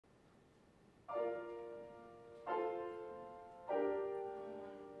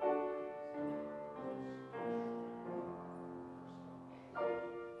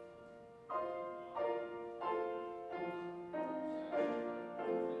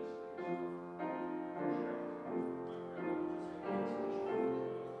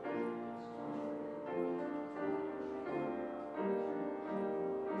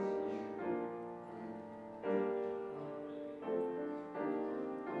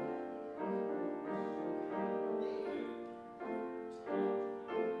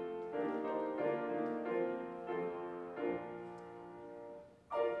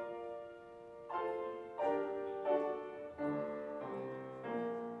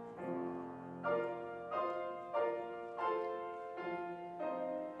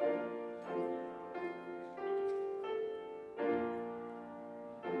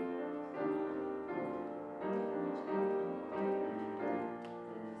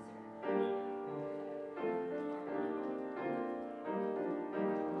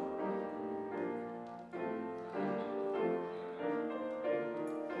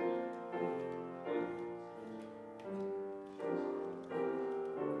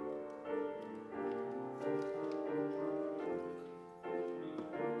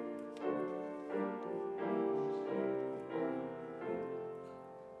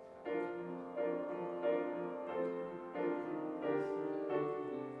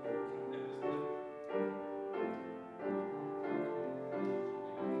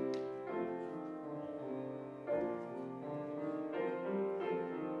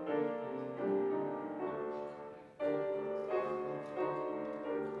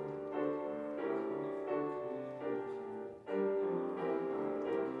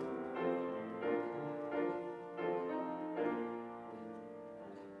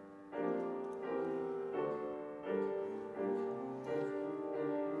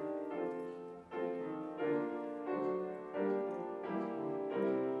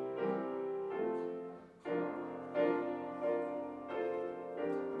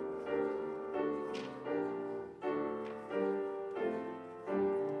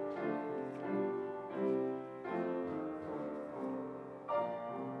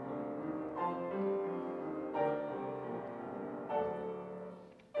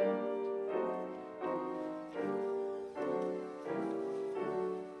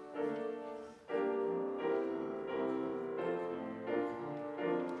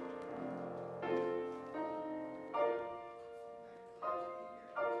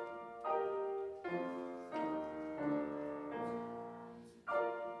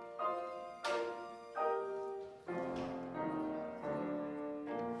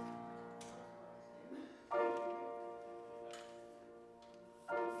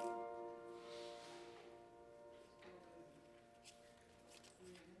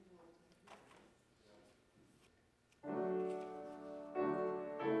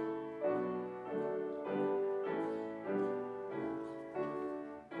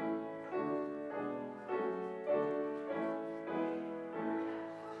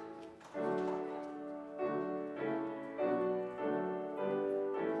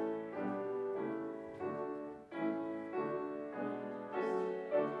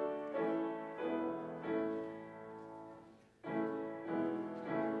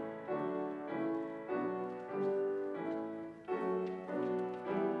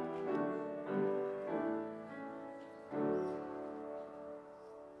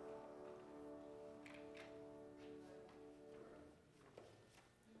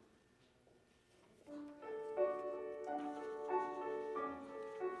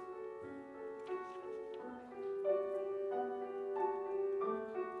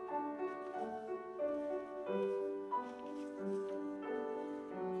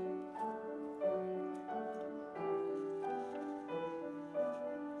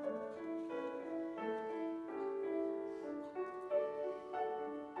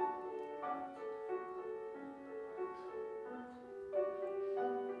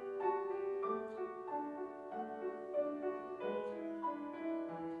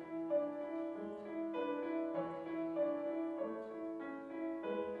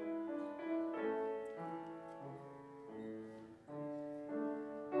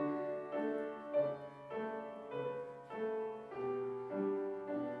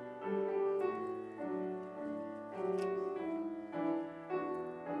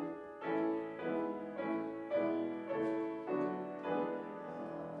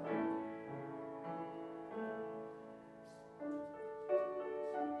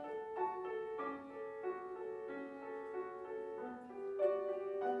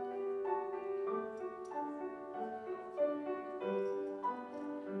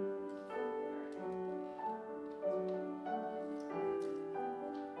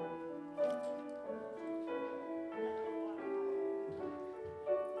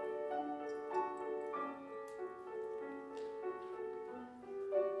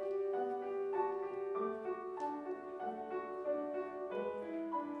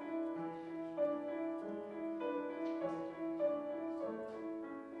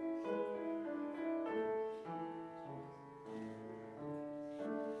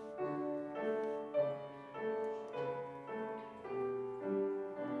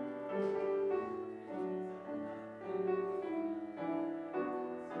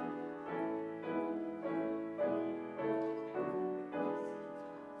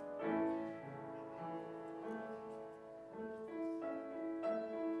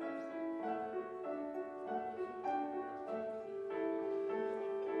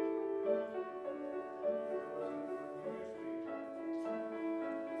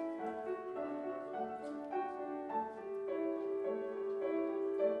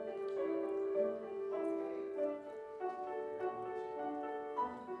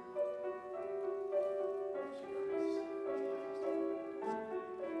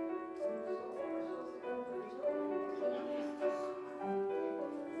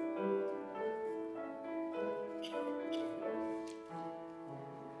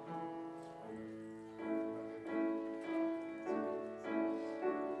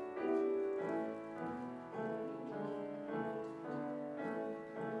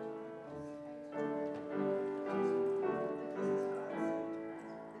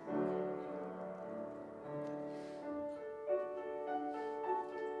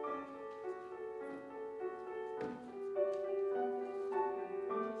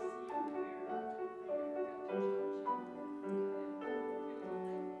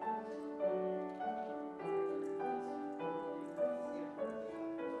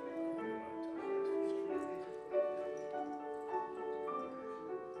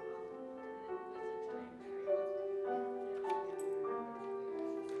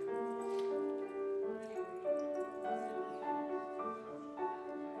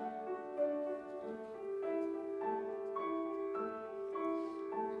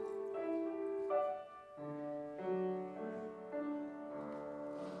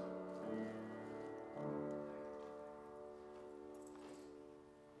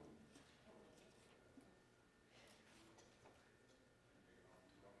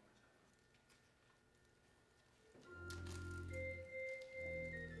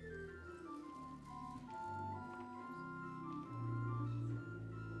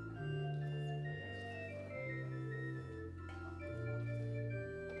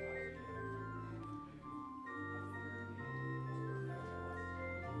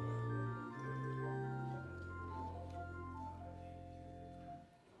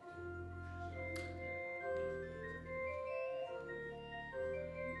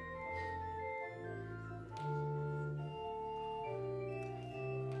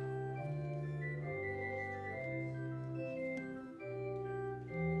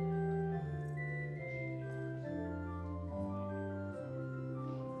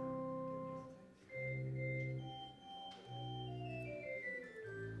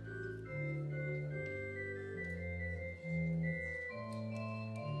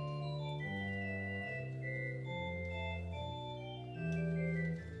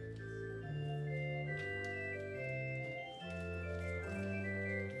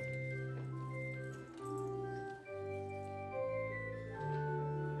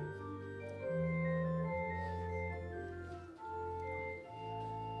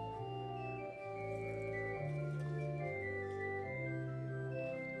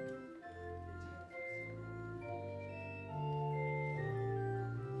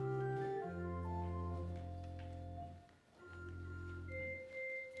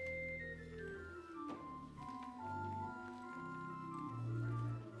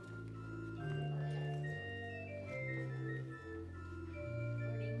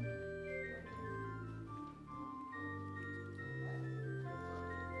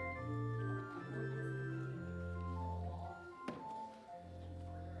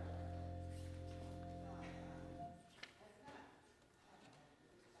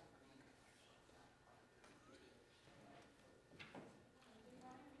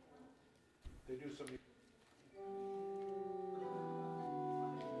do some.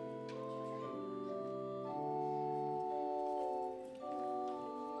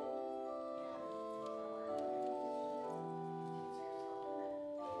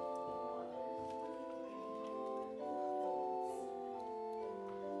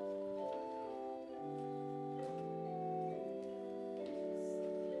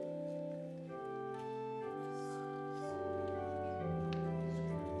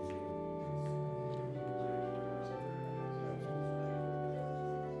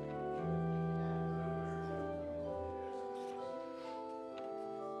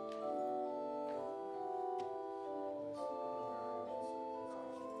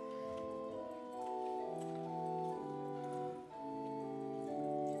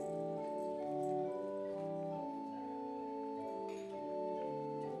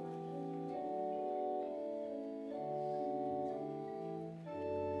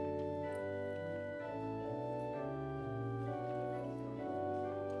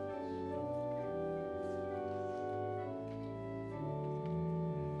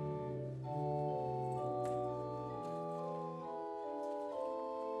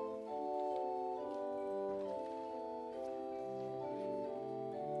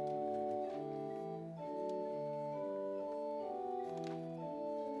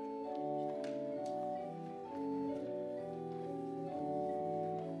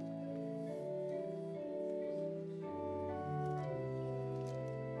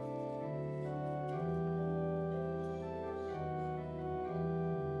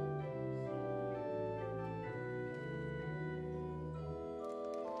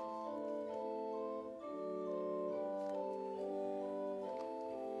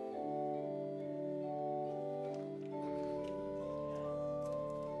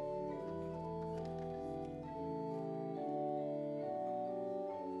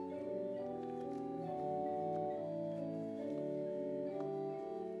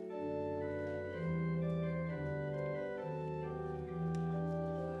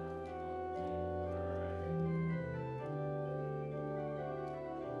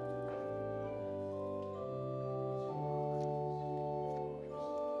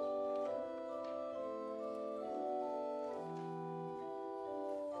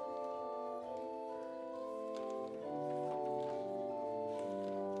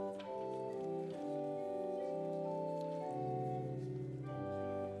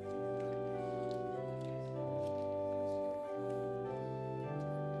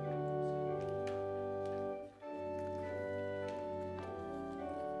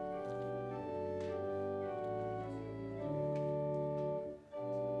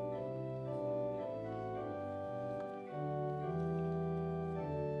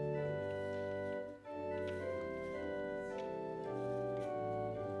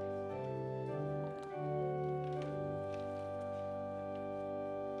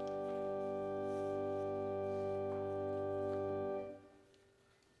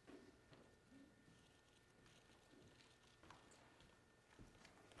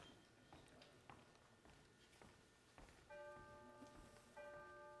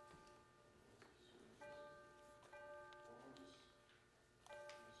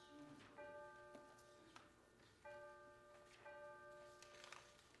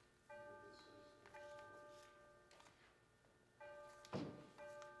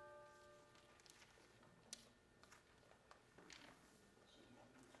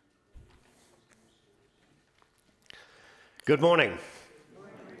 Good morning.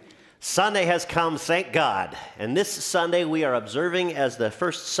 Sunday has come, thank God. And this Sunday we are observing as the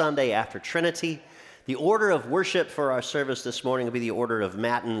first Sunday after Trinity. The order of worship for our service this morning will be the order of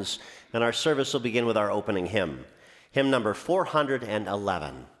Matins, and our service will begin with our opening hymn, hymn number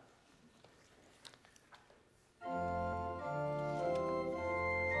 411.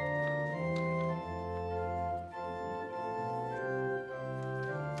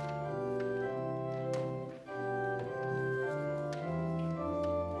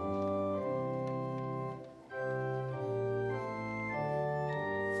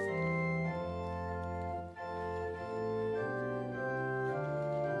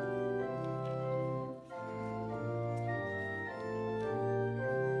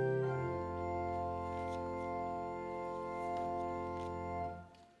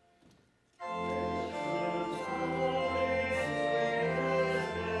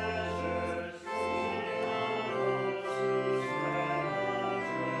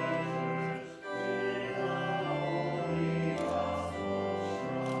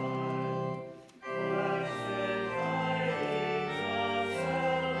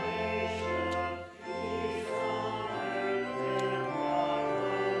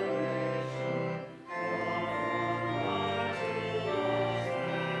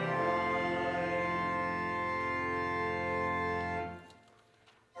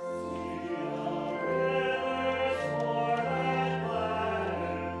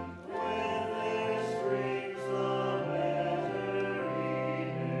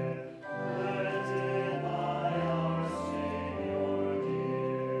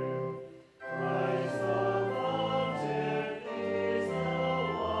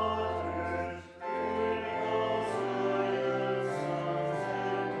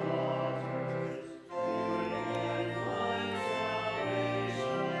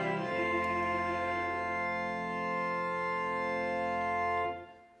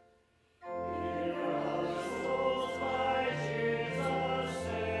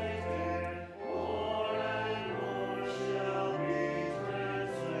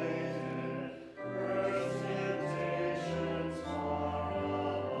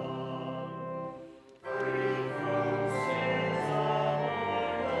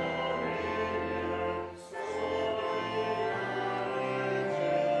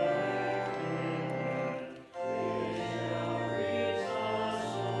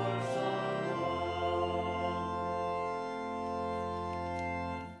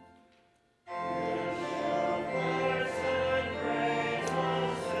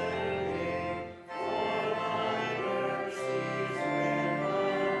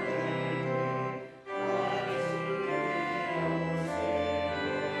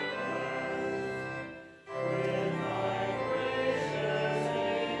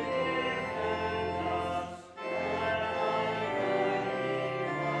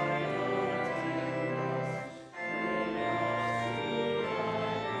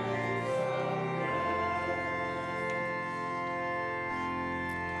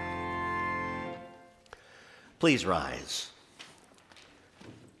 Please rise.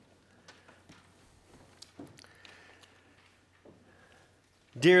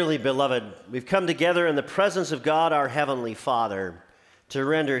 Dearly beloved, we've come together in the presence of God, our Heavenly Father, to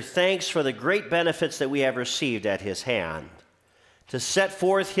render thanks for the great benefits that we have received at His hand, to set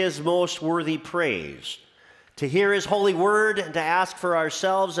forth His most worthy praise, to hear His holy word, and to ask for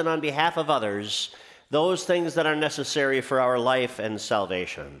ourselves and on behalf of others those things that are necessary for our life and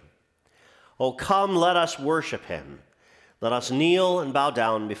salvation. Oh, come, let us worship Him. Let us kneel and bow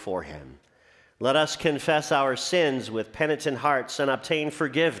down before Him. Let us confess our sins with penitent hearts and obtain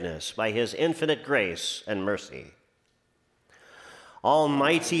forgiveness by His infinite grace and mercy.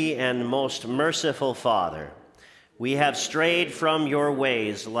 Almighty and most merciful Father, we have strayed from your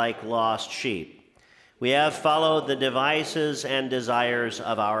ways like lost sheep. We have followed the devices and desires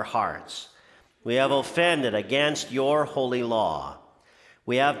of our hearts. We have offended against your holy law.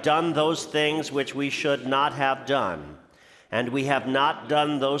 We have done those things which we should not have done, and we have not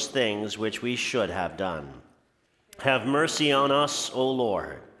done those things which we should have done. Have mercy on us, O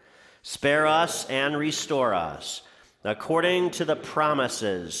Lord. Spare us and restore us, according to the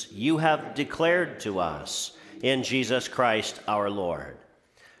promises you have declared to us in Jesus Christ our Lord.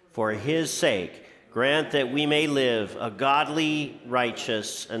 For His sake, grant that we may live a godly,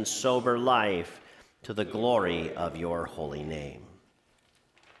 righteous, and sober life to the glory of your holy name.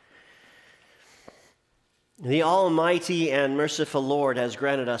 The Almighty and merciful Lord has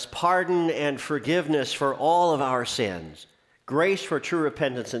granted us pardon and forgiveness for all of our sins, grace for true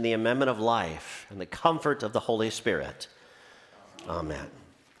repentance and the amendment of life, and the comfort of the Holy Spirit. Amen.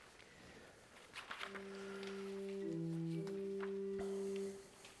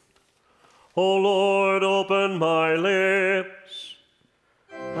 O Lord, open my lips,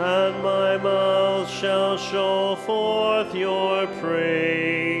 and my mouth shall show forth your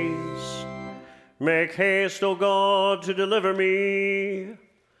praise. Make haste, O God, to deliver me.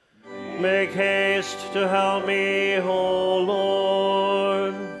 Make haste to help me, O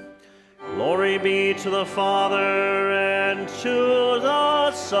Lord. Glory be to the Father, and to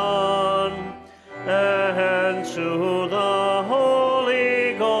the Son, and to the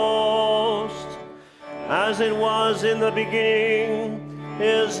Holy Ghost, as it was in the beginning,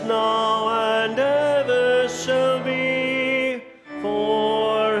 is now, and ever shall be,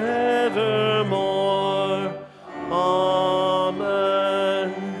 forevermore.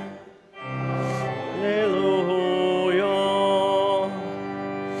 Amen. Hallelujah.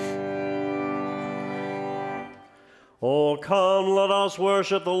 Oh, come, let us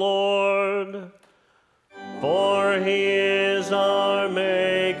worship the Lord, for He is our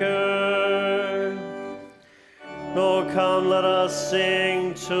Maker. Oh, come, let us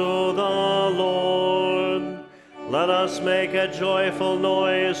sing to the Lord. Let us make a joyful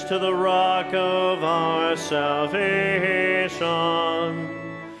noise to the rock of our salvation.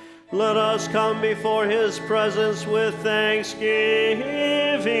 Let us come before His presence with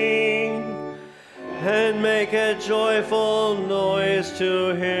thanksgiving, and make a joyful noise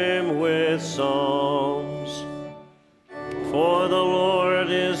to Him with psalms. For the Lord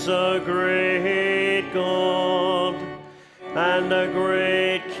is a great God, and a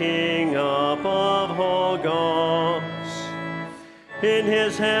great King above all gods. In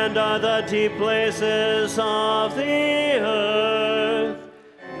His hand are the deep places of the earth.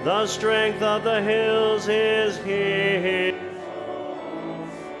 The strength of the hills is His.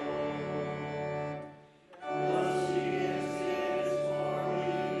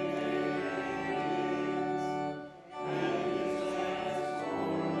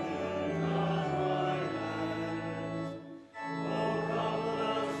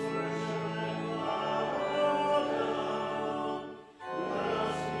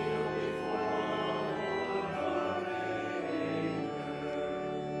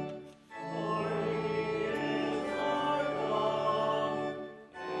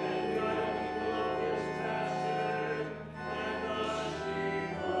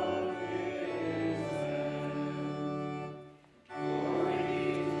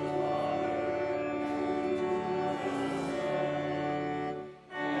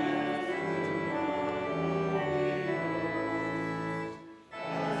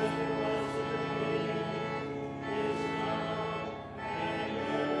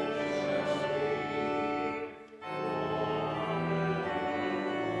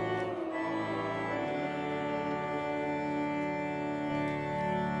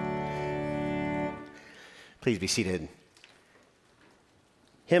 Please be seated.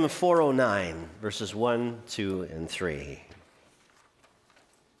 Hymn 409, verses 1, 2, and 3.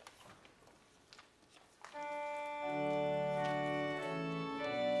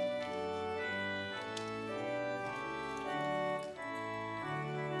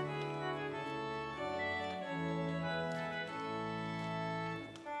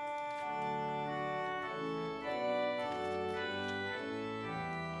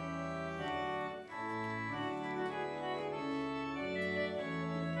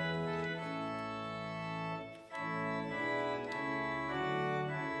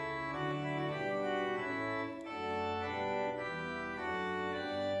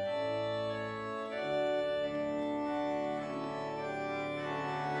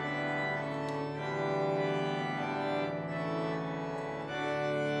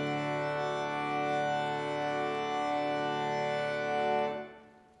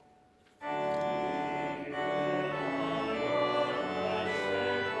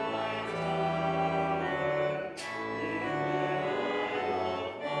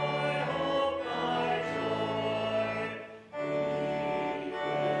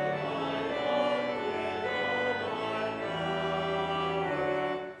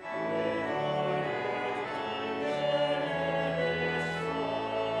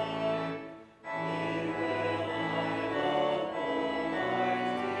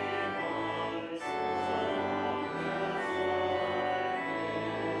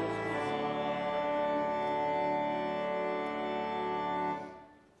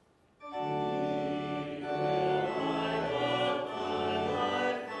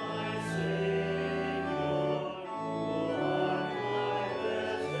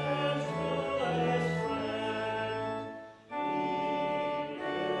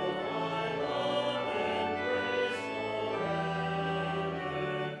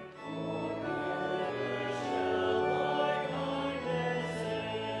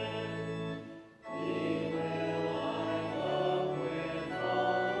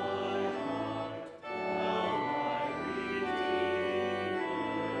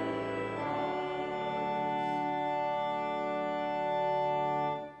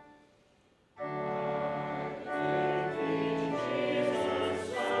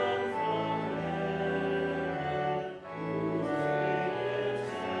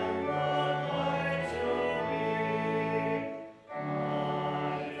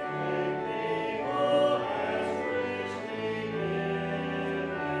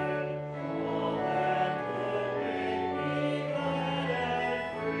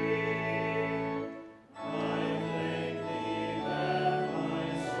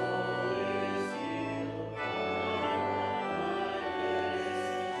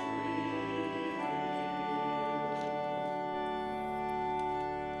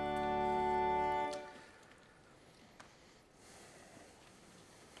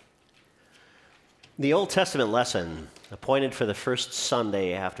 The Old Testament lesson appointed for the first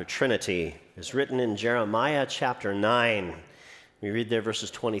Sunday after Trinity is written in Jeremiah chapter 9. We read there verses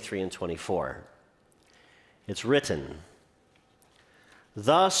 23 and 24. It's written,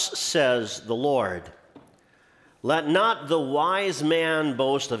 "Thus says the Lord, let not the wise man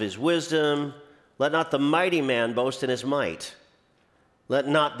boast of his wisdom, let not the mighty man boast in his might, let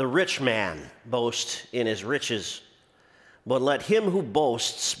not the rich man boast in his riches, but let him who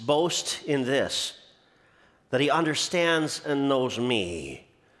boasts boast in this, that he understands and knows me,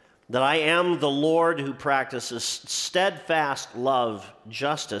 that I am the Lord who practices steadfast love,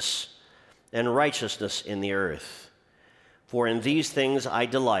 justice, and righteousness in the earth. For in these things I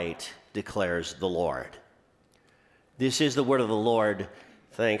delight, declares the Lord." This is the word of the Lord.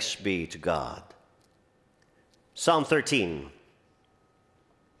 Thanks be to God. Psalm 13.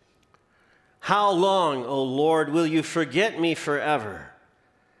 How long, O Lord, will you forget me forever?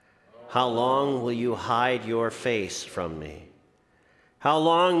 How long will you hide your face from me? How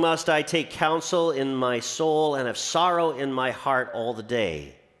long must I take counsel in my soul and have sorrow in my heart all the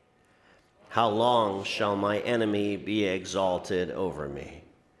day? How long shall my enemy be exalted over me?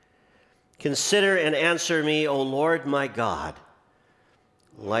 Consider and answer me, O Lord my God.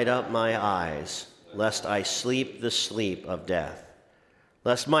 Light up my eyes, lest I sleep the sleep of death,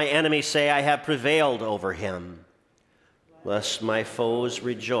 lest my enemy say I have prevailed over him, lest my foes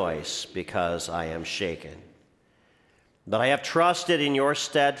rejoice because I am shaken. But I have trusted in your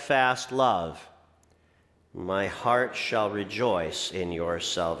steadfast love. My heart shall rejoice in your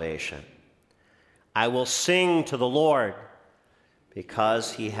salvation. I will sing to the Lord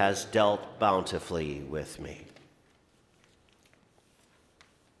because he has dealt bountifully with me.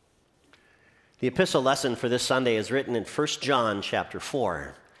 The epistle lesson for this Sunday is written in 1 John chapter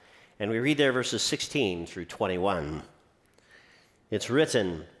 4, and we read there verses 16 through 21. It's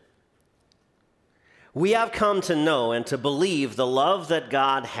written, "We have come to know and to believe the love that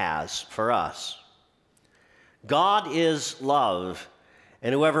God has for us. God is love,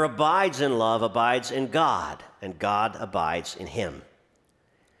 and whoever abides in love abides in God, and God abides in him.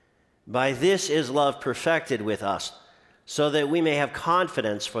 By this is love perfected with us, so that we may have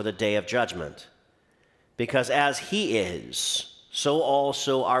confidence for the day of judgment. Because as he is, so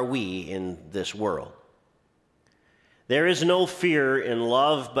also are we in this world. There is no fear in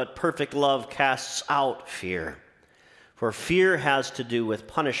love, but perfect love casts out fear. For fear has to do with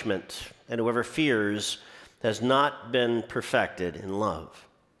punishment, and whoever fears has not been perfected in love.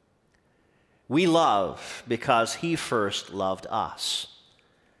 We love because he first loved us.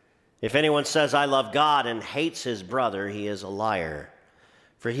 If anyone says, 'I love God,' and hates his brother, he is a liar.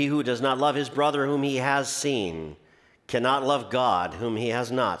 For he who does not love his brother whom he has seen cannot love God whom he has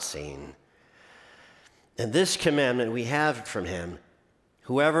not seen. And this commandment we have from him,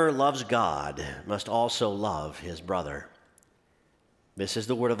 whoever loves God must also love his brother." This is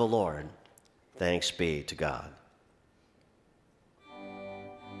the word of the Lord. Thanks be to God.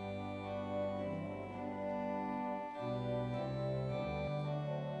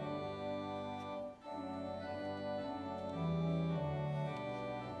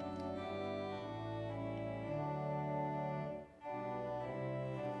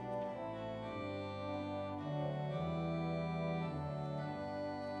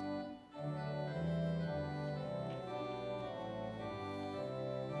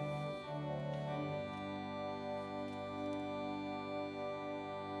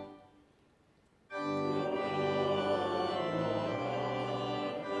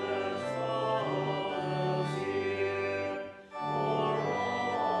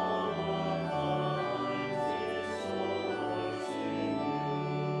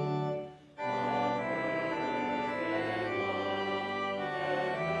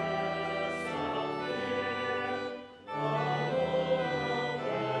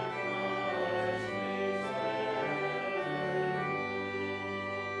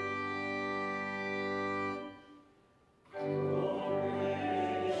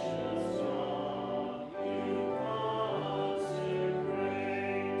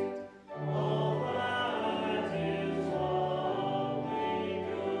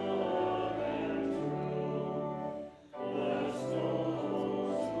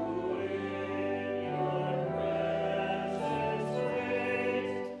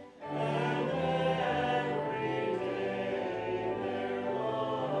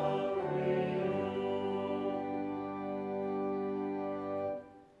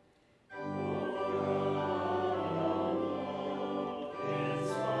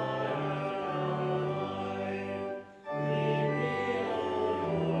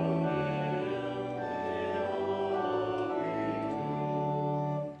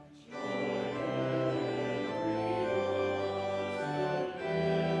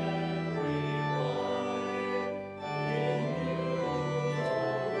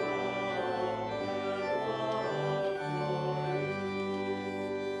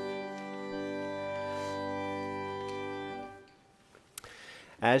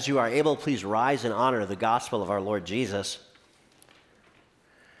 As you are able, please rise and honor the gospel of our Lord Jesus.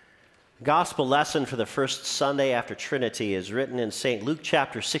 The gospel lesson for the first Sunday after Trinity is written in St. Luke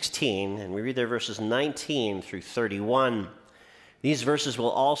chapter 16, and we read there verses 19 through 31. These verses will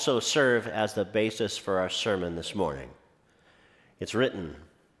also serve as the basis for our sermon this morning. It's written,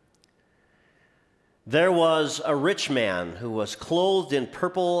 "There was a rich man who was clothed in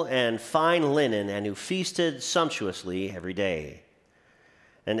purple and fine linen and who feasted sumptuously every day.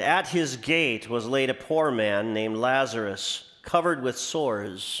 And at his gate was laid a poor man named Lazarus, covered with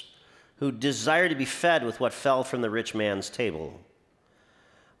sores, who desired to be fed with what fell from the rich man's table.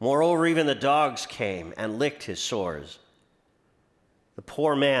 Moreover, even the dogs came and licked his sores. The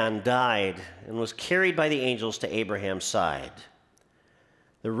poor man died and was carried by the angels to Abraham's side.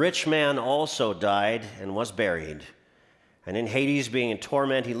 The rich man also died and was buried. And in Hades, being in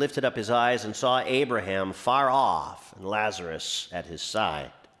torment, he lifted up his eyes and saw Abraham far off and Lazarus at his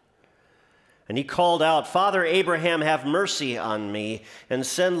side. And he called out, 'Father Abraham, have mercy on me, and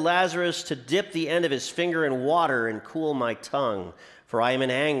send Lazarus to dip the end of his finger in water and cool my tongue, for I am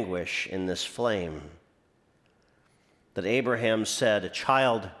in anguish in this flame.' But Abraham said,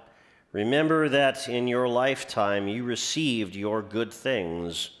 'Child, remember that in your lifetime you received your good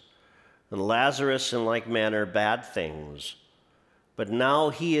things, and Lazarus in like manner bad things. But now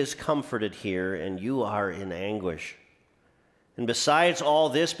he is comforted here, and you are in anguish. And besides all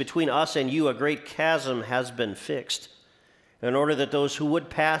this, between us and you a great chasm has been fixed, in order that those who would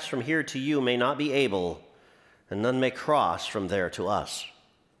pass from here to you may not be able, and none may cross from there to us.'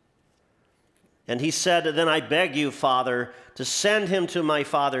 And he said, 'Then I beg you, Father, to send him to my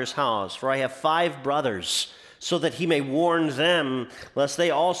father's house, for I have 5 brothers, so that he may warn them, lest they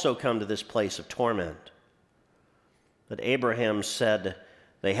also come to this place of torment.' But Abraham said,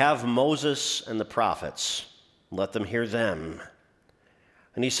 'They have Moses and the prophets. Let them hear them.'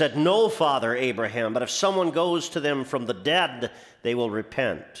 And he said, 'No, Father Abraham, but if someone goes to them from the dead, they will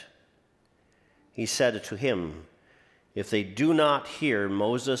repent.' He said to him, 'If they do not hear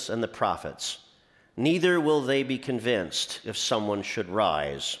Moses and the prophets, neither will they be convinced if someone should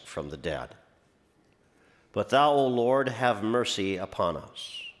rise from the dead. But thou, O Lord, have mercy upon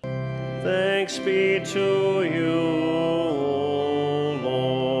us.' Thanks be to you, O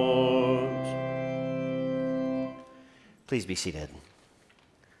Lord." Please be seated.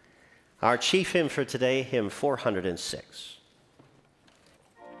 Our chief hymn for today, hymn 406.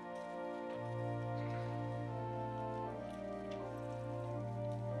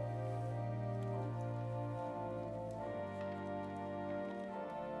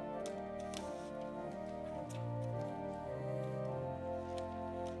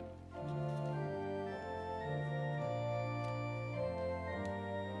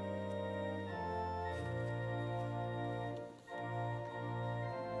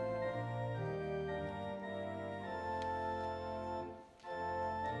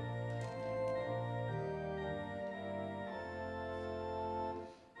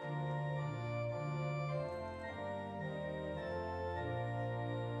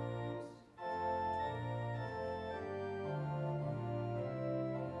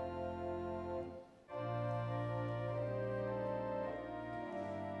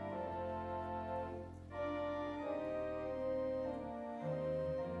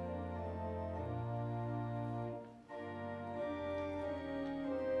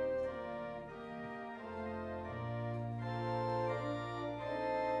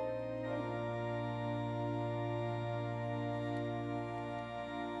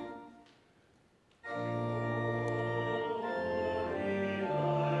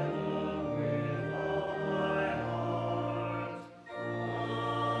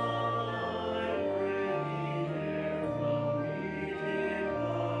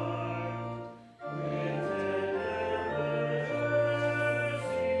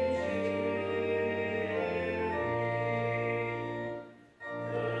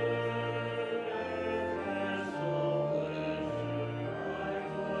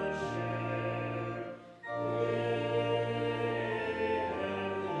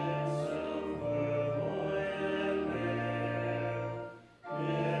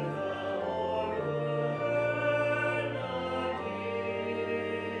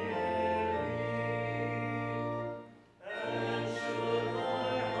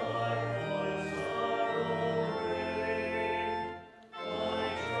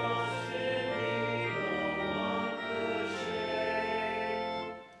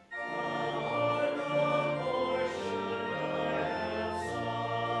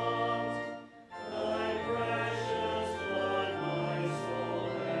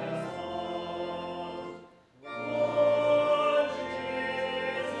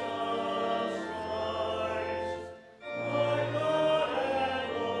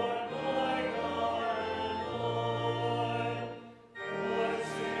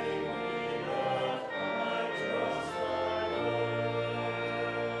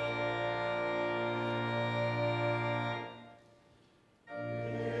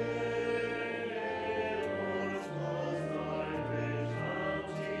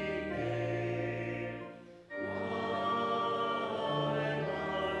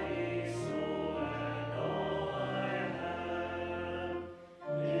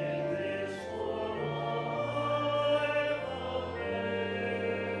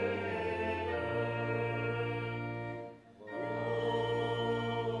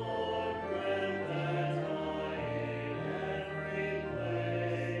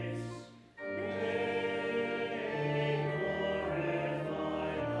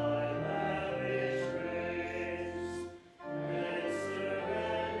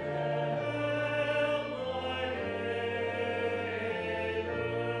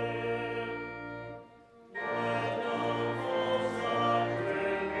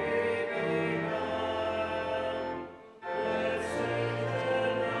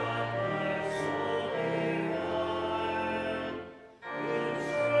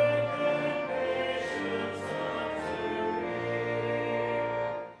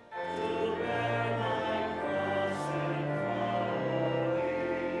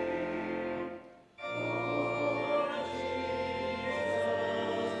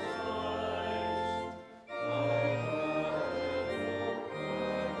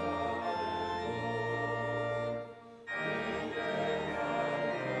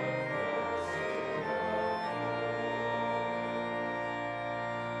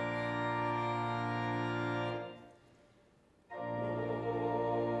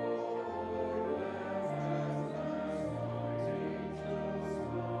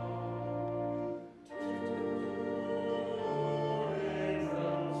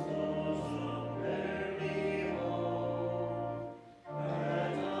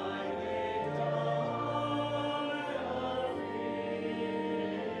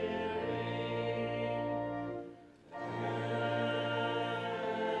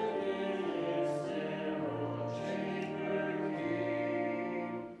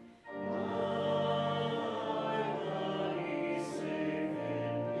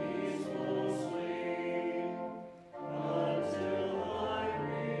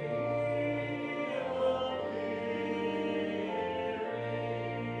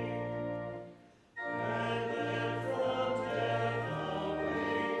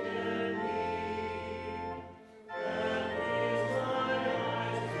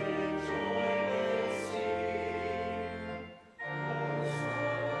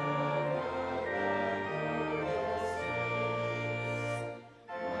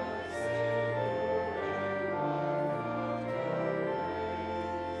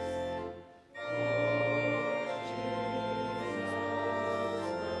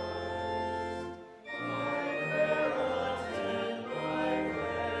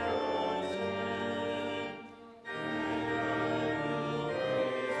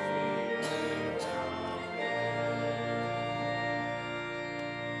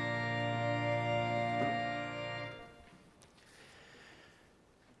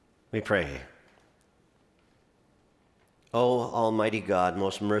 We pray. O Almighty God,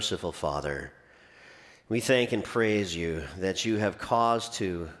 most merciful Father, we thank and praise you that you have caused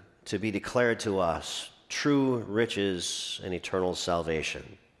to be declared to us true riches and eternal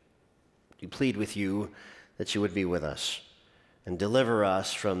salvation. We plead with you that you would be with us and deliver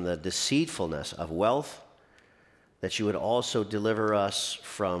us from the deceitfulness of wealth, that you would also deliver us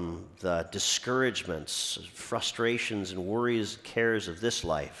from the discouragements, frustrations, and worries, cares of this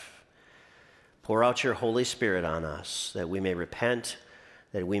life. Pour out your Holy Spirit on us, that we may repent,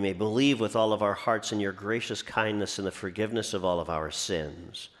 that we may believe with all of our hearts in your gracious kindness and the forgiveness of all of our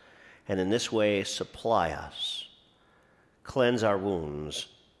sins, and in this way supply us, cleanse our wounds,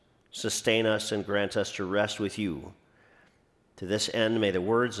 sustain us, and grant us to rest with you. To this end, may the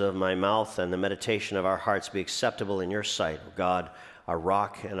words of my mouth and the meditation of our hearts be acceptable in your sight, O God, our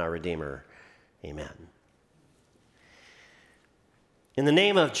rock and our Redeemer. Amen. In the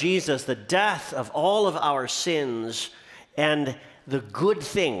name of Jesus, the death of all of our sins and the good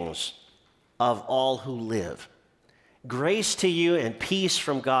things of all who live. Grace to you and peace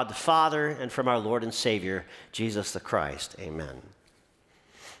from God the Father and from our Lord and Savior, Jesus the Christ. Amen.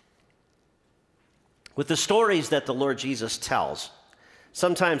 With the stories that the Lord Jesus tells,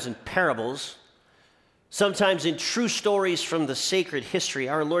 sometimes in parables, sometimes in true stories from the sacred history,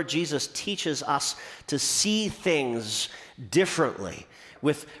 our Lord Jesus teaches us to see things differently,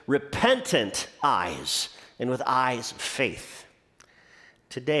 with repentant eyes and with eyes of faith.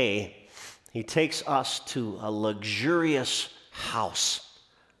 Today, he takes us to a luxurious house,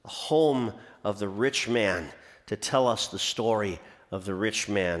 the home of the rich man, to tell us the story of the rich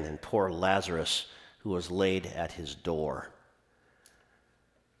man and poor Lazarus who was laid at his door.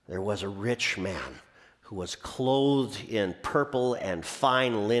 There was a rich man who was clothed in purple and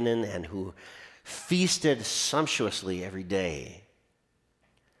fine linen and who feasted sumptuously every day.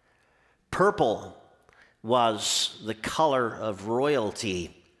 Purple was the color of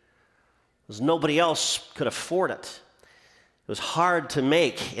royalty, because nobody else could afford it. It was hard to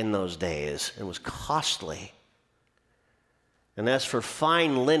make in those days and was costly. And as for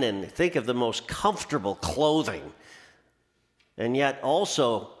fine linen, think of the most comfortable clothing, and yet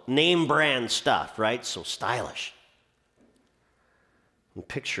also name brand stuff, right? So stylish. And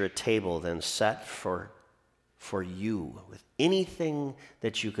picture a table then set for you with anything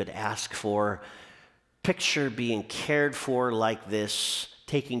that you could ask for. Picture being cared for like this,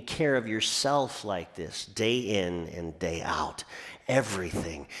 taking care of yourself like this, day in and day out.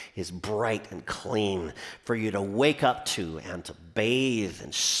 Everything is bright and clean for you to wake up to and to bathe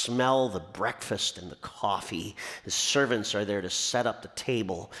and smell the breakfast and the coffee. The servants are there to set up the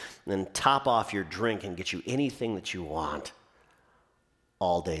table and then top off your drink and get you anything that you want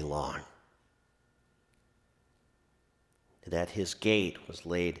all day long. And at his gate was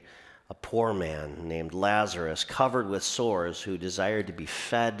laid a poor man named Lazarus, covered with sores, who desired to be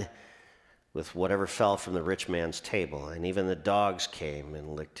fed with whatever fell from the rich man's table, and even the dogs came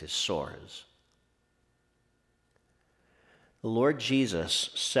and licked his sores. The Lord Jesus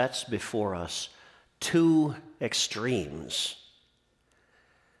sets before us two extremes,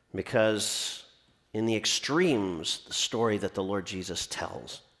 because in the extremes, the story that the Lord Jesus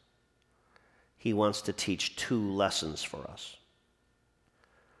tells, he wants to teach two lessons for us.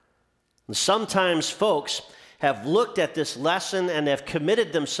 And sometimes folks have looked at this lesson and have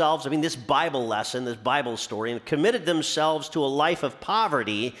committed themselves, this Bible lesson, this Bible story, and committed themselves to a life of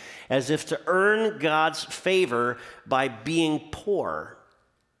poverty as if to earn God's favor by being poor.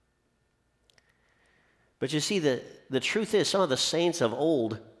 But you see, the truth is, some of the saints of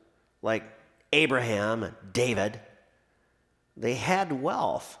old, like Abraham and David, they had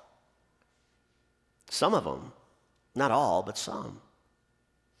wealth. Some of them, not all, but some.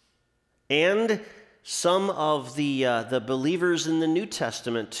 And some of the believers in the New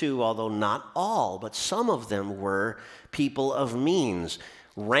Testament too, although not all, but some of them were people of means,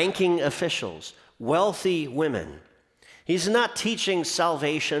 ranking officials, wealthy women. He's not teaching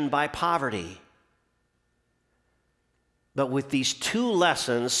salvation by poverty. But with these two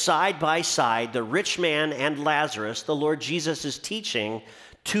lessons side by side, the rich man and Lazarus, the Lord Jesus is teaching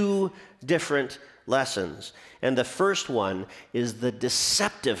two different lessons. And the first one is the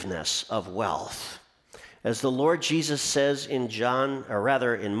deceptiveness of wealth. As the Lord Jesus says in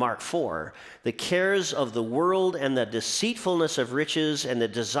Mark 4, the cares of the world and the deceitfulness of riches and the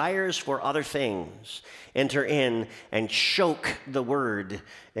desires for other things enter in and choke the word,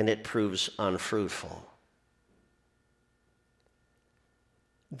 and it proves unfruitful.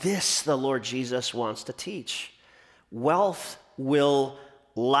 This the Lord Jesus wants to teach. Wealth will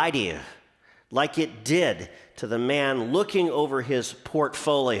lie to you. like it did to the man looking over his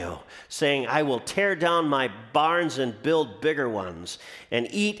portfolio, saying, I will tear down my barns and build bigger ones, and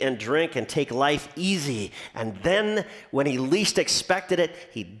eat and drink and take life easy. And then, when he least expected it,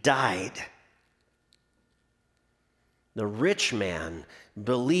 he died. The rich man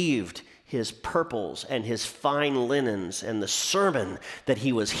believed his purples and his fine linens and the sermon that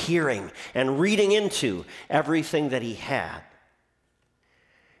he was hearing and reading into everything that he had.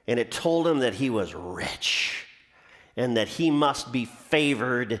 And it told him that he was rich and that he must be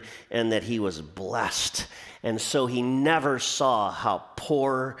favored and that he was blessed. And so he never saw how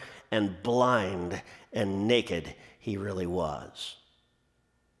poor and blind and naked he really was.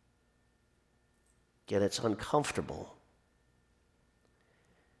 Yet it's uncomfortable.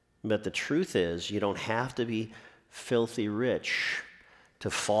 But the truth is, you don't have to be filthy rich to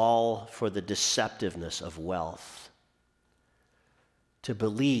fall for the deceptiveness of wealth, to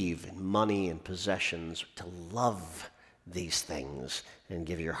believe in money and possessions, to love these things and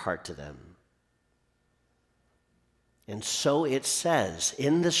give your heart to them. And so it says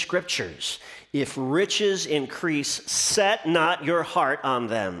in the scriptures, if riches increase, set not your heart on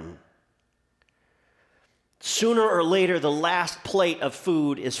them. Sooner or later, the last plate of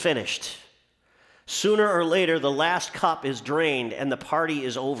food is finished. Sooner or later, the last cup is drained and the party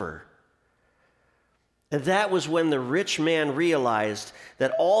is over. And that was when the rich man realized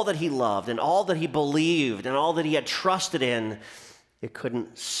that all that he loved and all that he believed and all that he had trusted in, it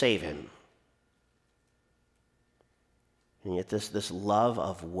couldn't save him. And yet this love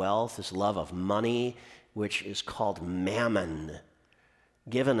of wealth, this love of money, which is called mammon,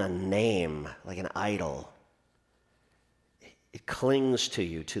 given a name like an idol, it clings to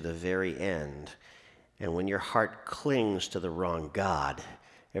you to the very end. And when your heart clings to the wrong God,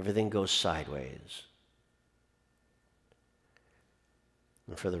 everything goes sideways.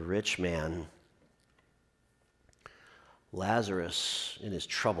 And for the rich man, Lazarus in his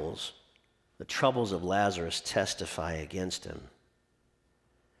troubles, the troubles of Lazarus testify against him.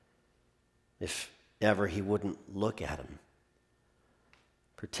 If ever he wouldn't look at him,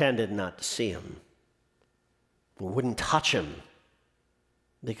 pretended not to see him, wouldn't touch him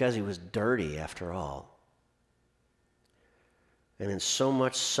because he was dirty after all. And in so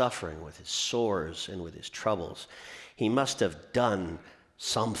much suffering with his sores and with his troubles, he must have done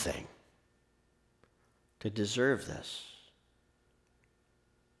something to deserve this.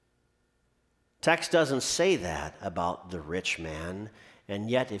 Text doesn't say that about the rich man, and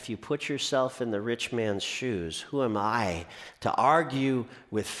yet if you put yourself in the rich man's shoes, who am I to argue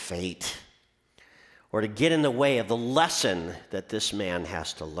with fate or to get in the way of the lesson that this man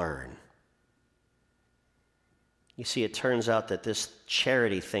has to learn? You see, it turns out that this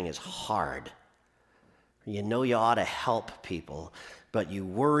charity thing is hard. You know you ought to help people, but you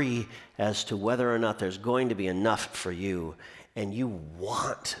worry as to whether or not there's going to be enough for you, and you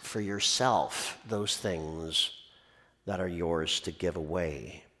want for yourself those things that are yours to give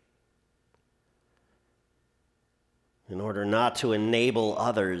away. In order not to enable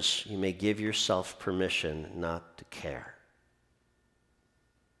others, you may give yourself permission not to care.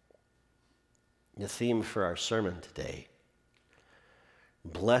 The theme for our sermon today: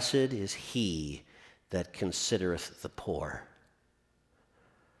 blessed is he that considereth the poor.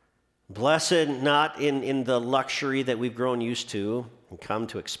 Blessed not in the luxury that we've grown used to and come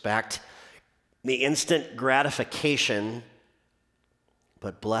to expect, the instant gratification,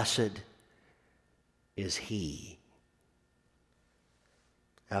 but blessed is he.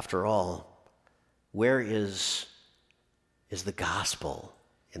 After all, where is the gospel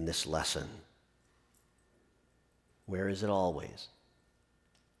in this lesson? Where is it always?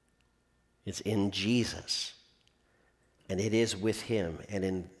 It's in Jesus, and it is with him,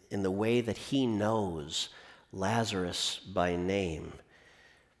 and in the way that he knows Lazarus by name.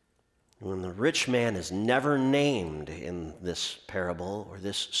 When the rich man is never named in this parable or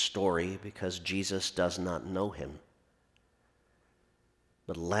this story because Jesus does not know him.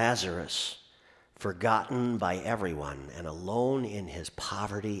 But Lazarus, forgotten by everyone and alone in his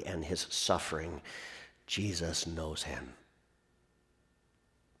poverty and his suffering, Jesus knows him.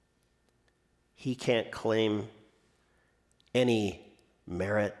 He can't claim any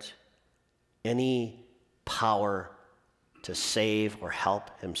merit, any power to save or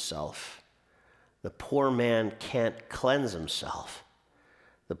help himself. The poor man can't cleanse himself.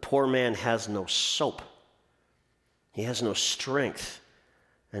 The poor man has no soap. He has no strength,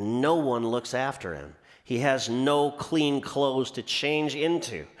 and no one looks after him. He has no clean clothes to change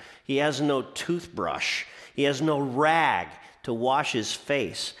into. He has no toothbrush. He has no rag to wash his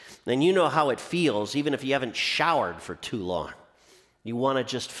face. And you know how it feels, even if you haven't showered for too long. You want to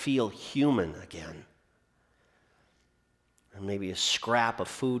just feel human again. And maybe a scrap of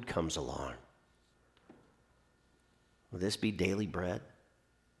food comes along. Will this be daily bread?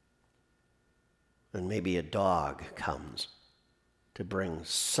 And maybe a dog comes to bring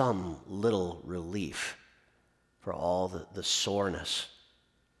some little relief for all the soreness.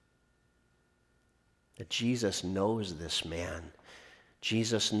 That Jesus knows this man.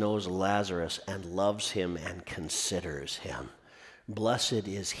 Jesus knows Lazarus and loves him and considers him. Blessed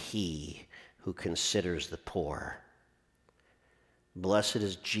is he who considers the poor. Blessed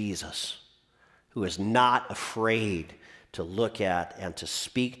is Jesus, who is not afraid to look at and to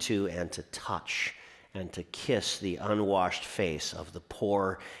speak to and to touch and to kiss the unwashed face of the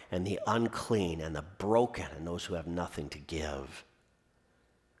poor and the unclean and the broken and those who have nothing to give.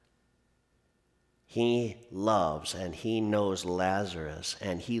 He loves and he knows Lazarus,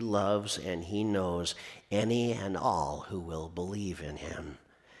 and he loves and he knows any and all who will believe in him.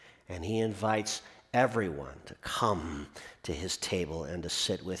 And he invites everyone to come to his table and to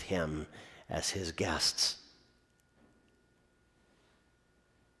sit with him as his guests.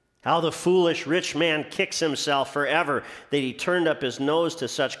 How the foolish rich man kicks himself forever that he turned up his nose to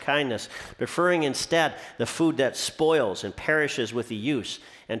such kindness, preferring instead the food that spoils and perishes with the use,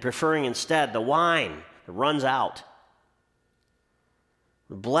 and preferring instead the wine that runs out.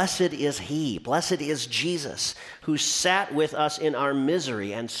 Blessed is he, blessed is Jesus, who sat with us in our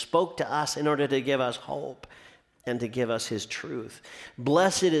misery and spoke to us in order to give us hope and to give us his truth.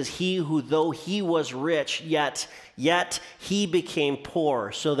 Blessed is he who, though he was rich, yet he became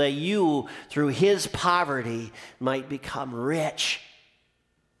poor, so that you, through his poverty, might become rich.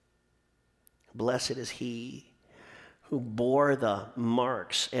 Blessed is he who bore the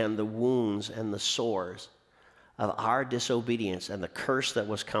marks and the wounds and the sores of our disobedience and the curse that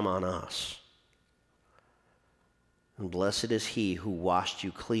was come on us. And blessed is he who washed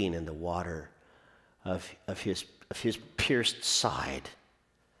you clean in the water of his pierced side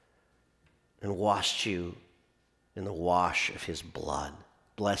and washed you in the wash of his blood.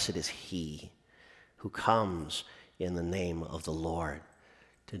 Blessed is he who comes in the name of the Lord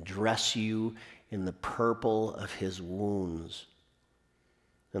to dress you in the purple of his wounds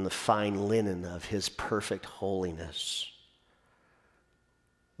and the fine linen of his perfect holiness.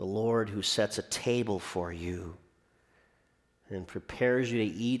 The Lord who sets a table for you and prepares you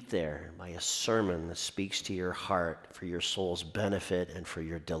to eat there by a sermon that speaks to your heart for your soul's benefit and for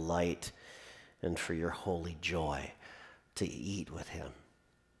your delight and for your holy joy to eat with him.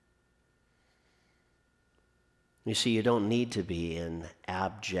 You see, you don't need to be in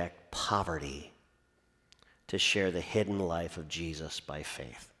abject poverty to share the hidden life of Jesus by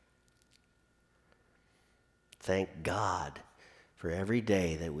faith. Thank God for every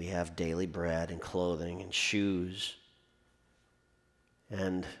day that we have daily bread and clothing and shoes.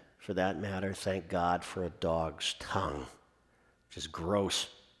 And for that matter, thank God for a dog's tongue, which is gross,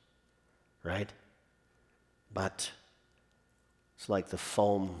 right? But it's like the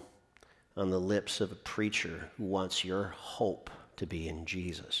foam on the lips of a preacher who wants your hope to be in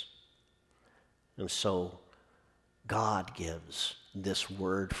Jesus. And so God gives this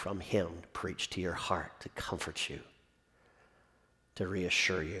word from him to preach to your heart, to comfort you, to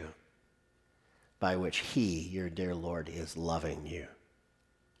reassure you, by which he, your dear Lord, is loving you.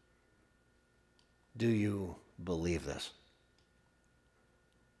 Do you believe this?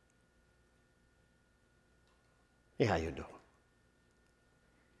 Yeah, you do.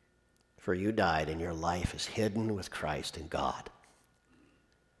 For you died, and your life is hidden with Christ in God.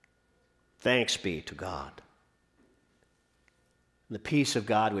 Thanks be to God. The peace of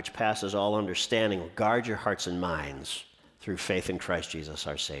God, which passes all understanding, will guard your hearts and minds through faith in Christ Jesus,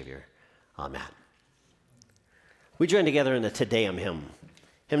 our Savior. Amen. We join together in the Te Deum hymn,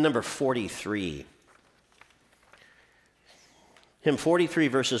 hymn number 43. Hymn 43,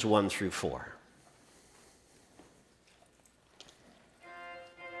 verses 1 through 4.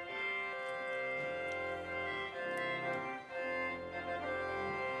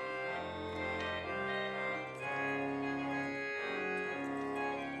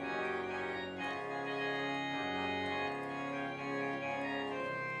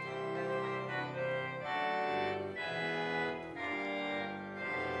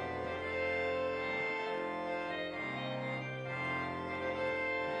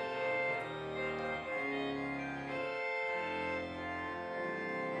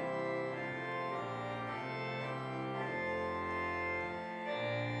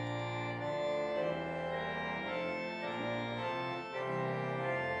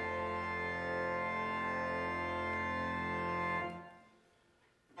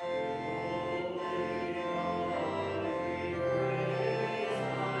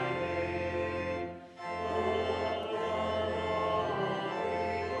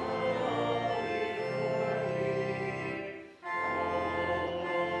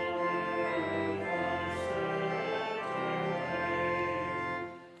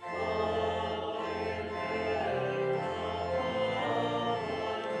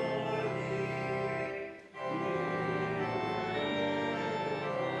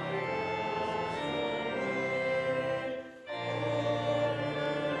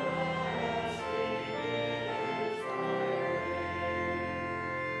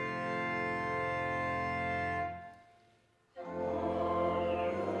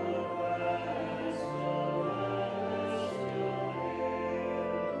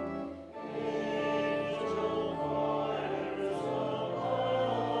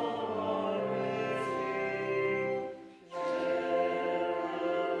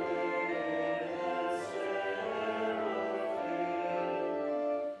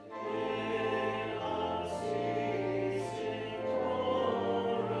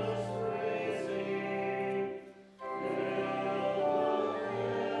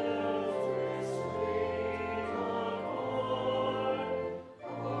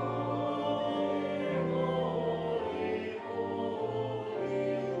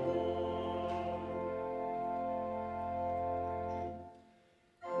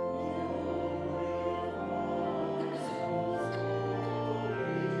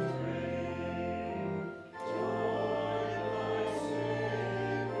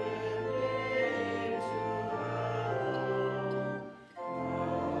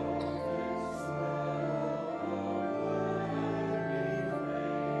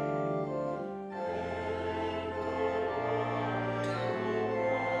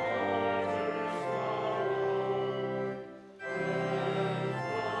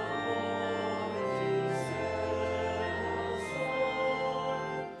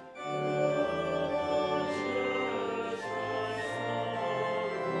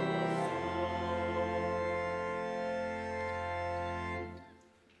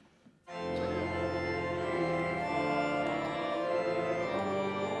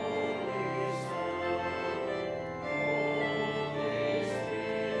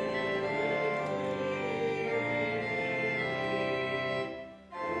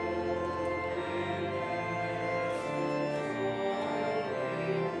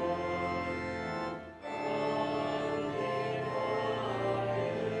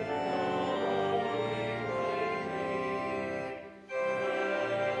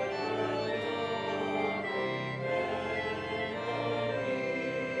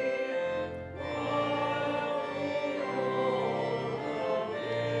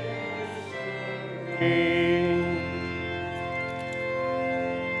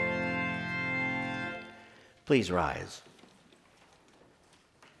 Please rise.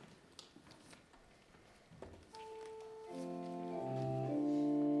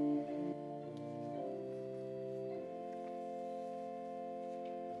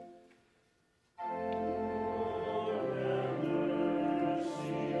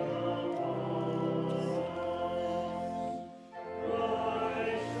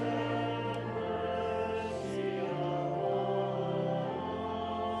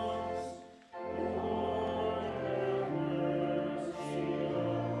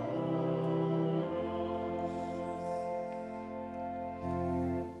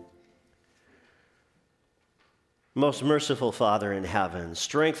 Most merciful Father in heaven,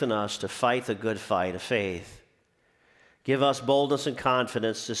 strengthen us to fight the good fight of faith. Give us boldness and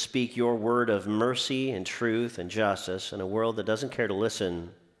confidence to speak your word of mercy and truth and justice in a world that doesn't care to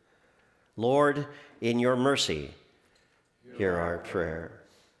listen. Lord, in your mercy, hear our prayer.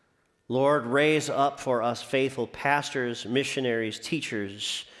 Lord, raise up for us faithful pastors, missionaries,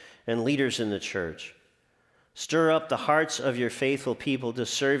 teachers, and leaders in the church. Stir up the hearts of your faithful people to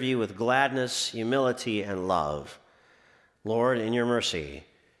serve you with gladness, humility, and love. Lord, in your mercy,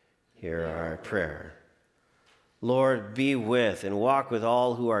 hear our prayer. Lord, be with and walk with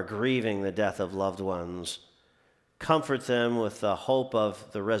all who are grieving the death of loved ones. Comfort them with the hope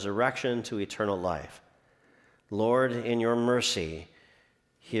of the resurrection to eternal life. Lord, in your mercy,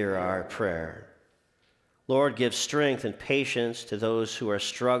 hear our prayer. Lord, give strength and patience to those who are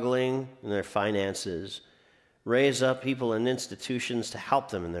struggling in their finances. Raise up people and institutions to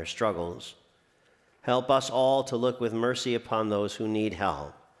help them in their struggles. Help us all to look with mercy upon those who need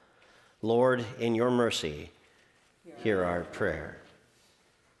help. Lord, in your mercy, hear our prayer.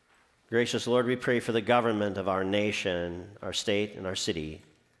 Gracious Lord, we pray for the government of our nation, our state, and our city.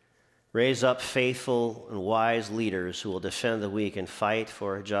 Raise up faithful and wise leaders who will defend the weak and fight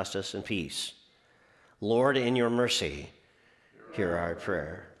for justice and peace. Lord, in your mercy, hear our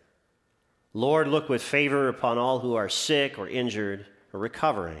prayer. Lord, look with favor upon all who are sick or injured or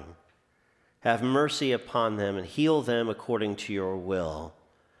recovering. Have mercy upon them and heal them according to your will.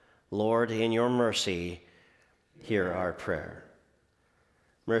 Lord, in your mercy, hear our prayer.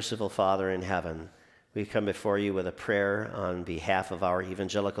 Merciful Father in heaven, we come before you with a prayer on behalf of our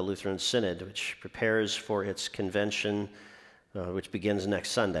Evangelical Lutheran Synod, which prepares for its convention, which begins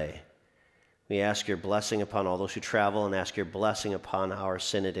next Sunday. We ask your blessing upon all those who travel and ask your blessing upon our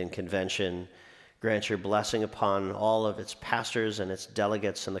synod and convention. Grant your blessing upon all of its pastors and its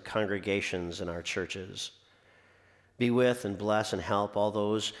delegates and the congregations in our churches. Be with and bless and help all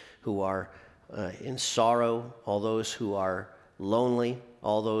those who are in sorrow, all those who are lonely,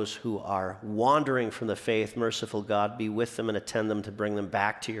 all those who are wandering from the faith. Merciful God, be with them and attend them to bring them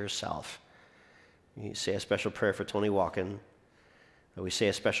back to yourself. You say a special prayer for Tony Walken. We say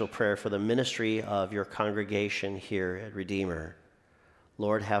a special prayer for the ministry of your congregation here at Redeemer.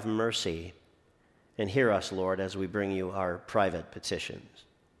 Lord, have mercy. And hear us, Lord, as we bring you our private petitions.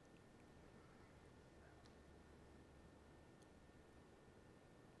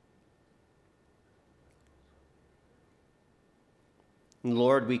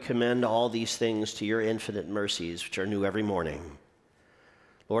 Lord, we commend all these things to your infinite mercies, which are new every morning.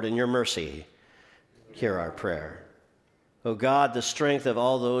 Lord, in your mercy, hear our prayer. O God, the strength of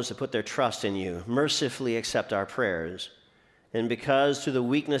all those that put their trust in you, mercifully accept our prayers. And because through the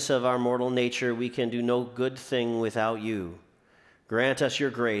weakness of our mortal nature we can do no good thing without you, grant us your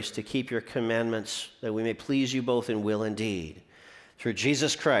grace to keep your commandments, that we may please you both in will and deed. Through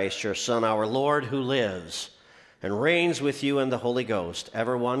Jesus Christ, your Son, our Lord, who lives and reigns with you and the Holy Ghost,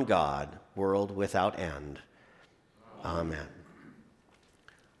 ever one God, world without end. Amen.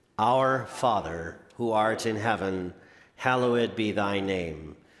 Our Father, who art in heaven, hallowed be thy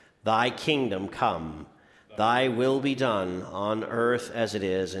name. Thy kingdom come. Thy will be done on earth as it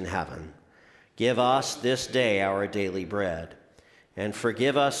is in heaven. Give us this day our daily bread, and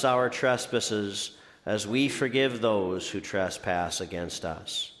forgive us our trespasses as we forgive those who trespass against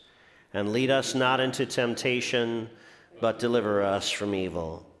us. And lead us not into temptation, but deliver us from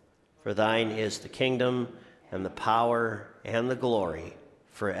evil. For thine is the kingdom, and the power, and the glory,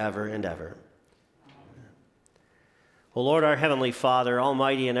 forever and ever. O Lord, our heavenly Father,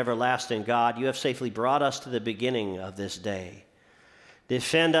 almighty and everlasting God, you have safely brought us to the beginning of this day.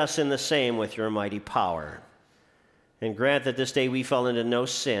 Defend us in the same with your mighty power, and grant that this day we fall into no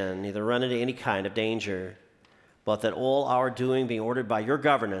sin, neither run into any kind of danger, but that all our doing, being ordered by your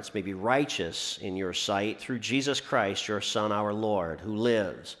governance, may be righteous in your sight through Jesus Christ, your Son, our Lord, who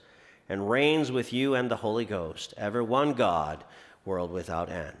lives and reigns with you and the Holy Ghost, ever one God, world without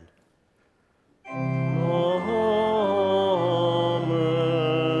end. Amen.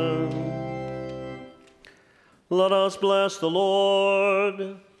 Let us bless the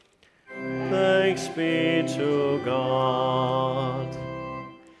Lord. Thanks be to God.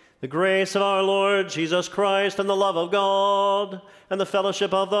 The grace of our Lord Jesus Christ and the love of God and the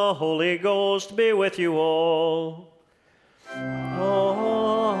fellowship of the Holy Ghost be with you all. Amen.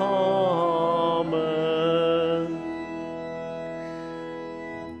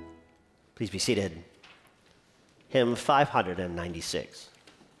 Please be seated. Hymn 596.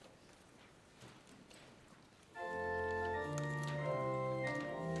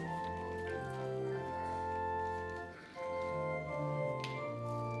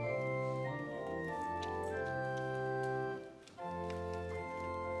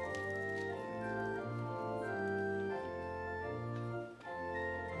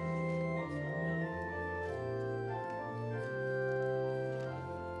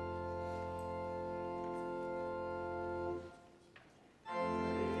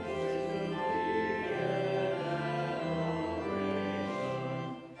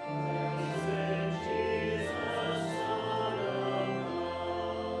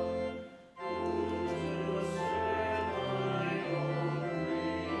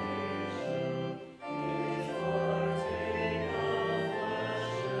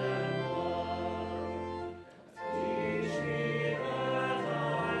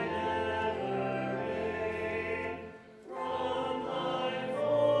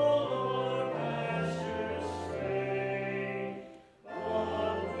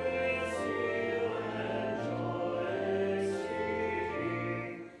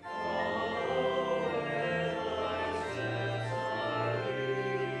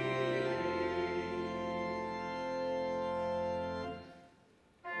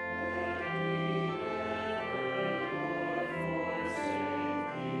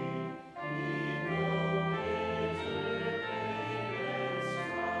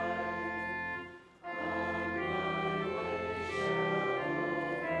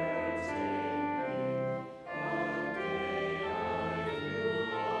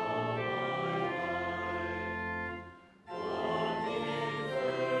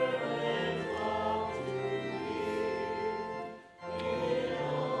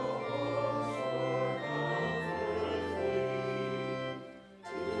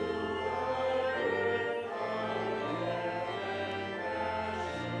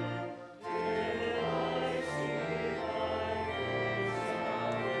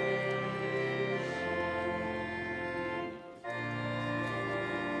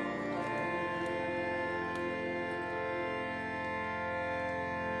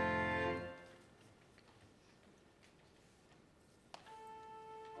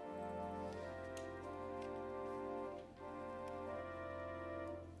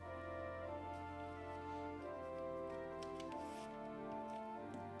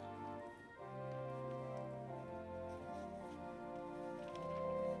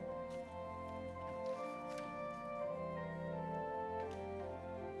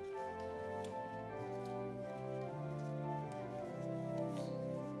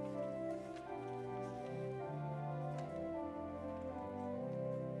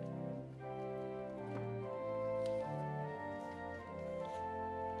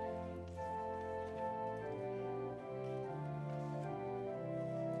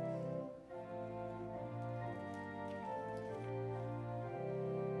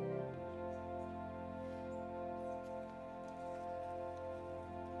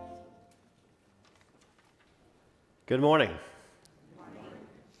 Good morning.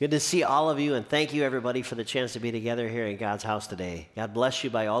 Good to see all of you, and thank you, everybody, for the chance to be together here in God's house today. God bless you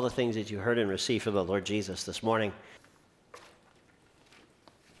by all the things that you heard and received from the Lord Jesus this morning.